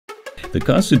The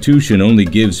Constitution only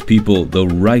gives people the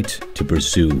right to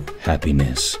pursue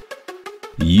happiness.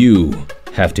 You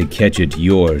have to catch it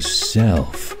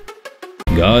yourself.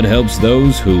 God helps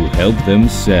those who help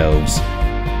themselves.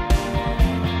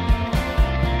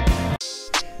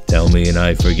 Tell me and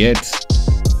I forget.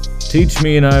 Teach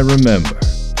me and I remember.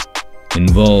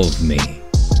 Involve me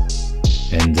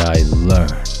and I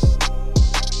learn.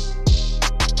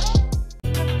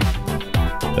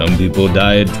 Some people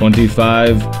die at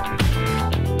 25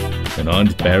 and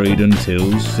aren't buried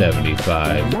until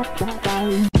 75.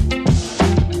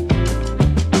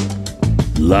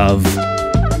 Love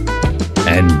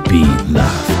and be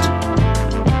loved.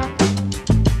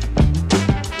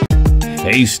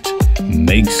 Haste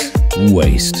makes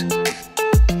waste.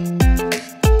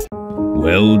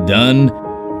 Well done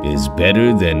is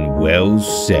better than well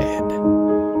said.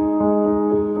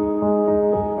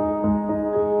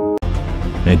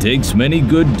 It takes many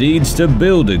good deeds to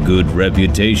build a good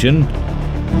reputation,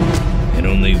 and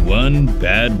only one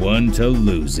bad one to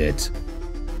lose it.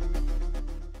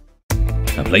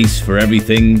 A place for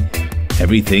everything,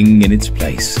 everything in its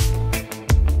place.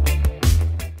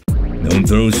 Don't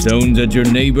throw stones at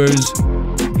your neighbors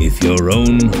if your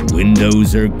own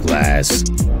windows are glass.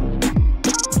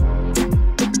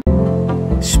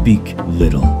 Speak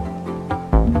little,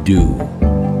 do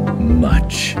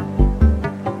much.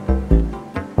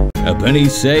 A penny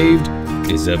saved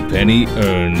is a penny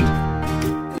earned.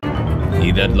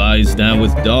 He that lies down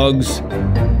with dogs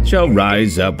shall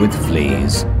rise up with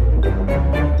fleas.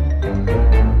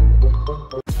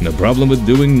 The problem with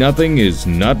doing nothing is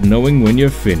not knowing when you're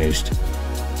finished.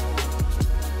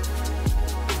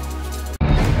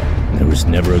 There was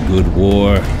never a good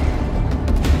war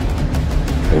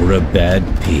or a bad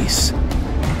peace.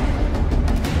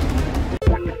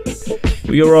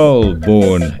 We are all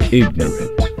born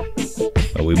ignorant,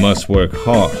 but we must work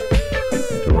hard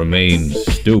to remain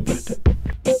stupid.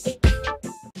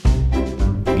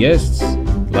 Guests,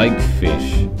 like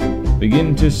fish,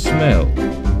 begin to smell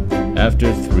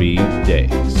after 3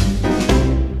 days.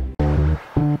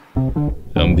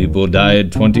 Some people die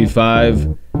at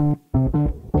 25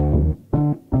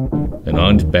 and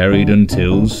aren't buried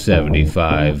until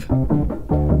 75.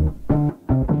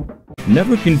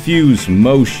 Never confuse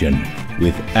motion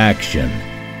with action.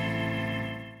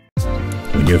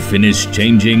 When you're finished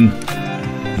changing,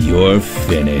 you're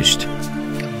finished.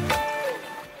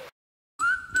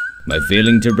 By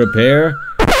failing to prepare,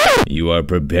 you are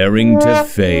preparing to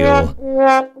fail.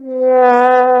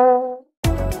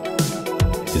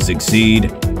 To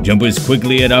succeed, jump as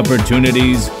quickly at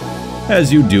opportunities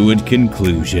as you do at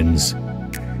conclusions.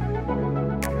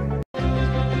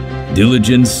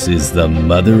 Diligence is the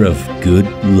mother of good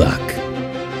luck.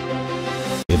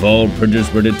 If all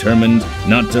printers were determined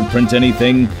not to print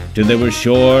anything till they were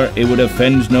sure it would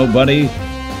offend nobody,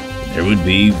 there would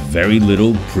be very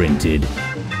little printed.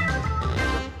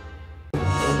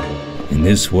 In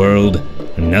this world,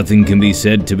 nothing can be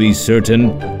said to be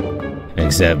certain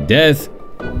except death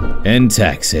and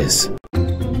taxes.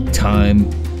 Time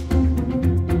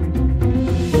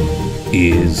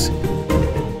is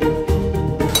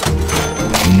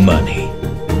money.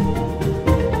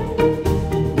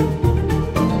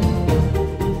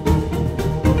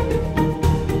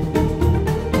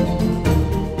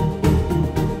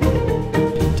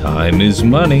 Time is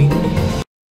money.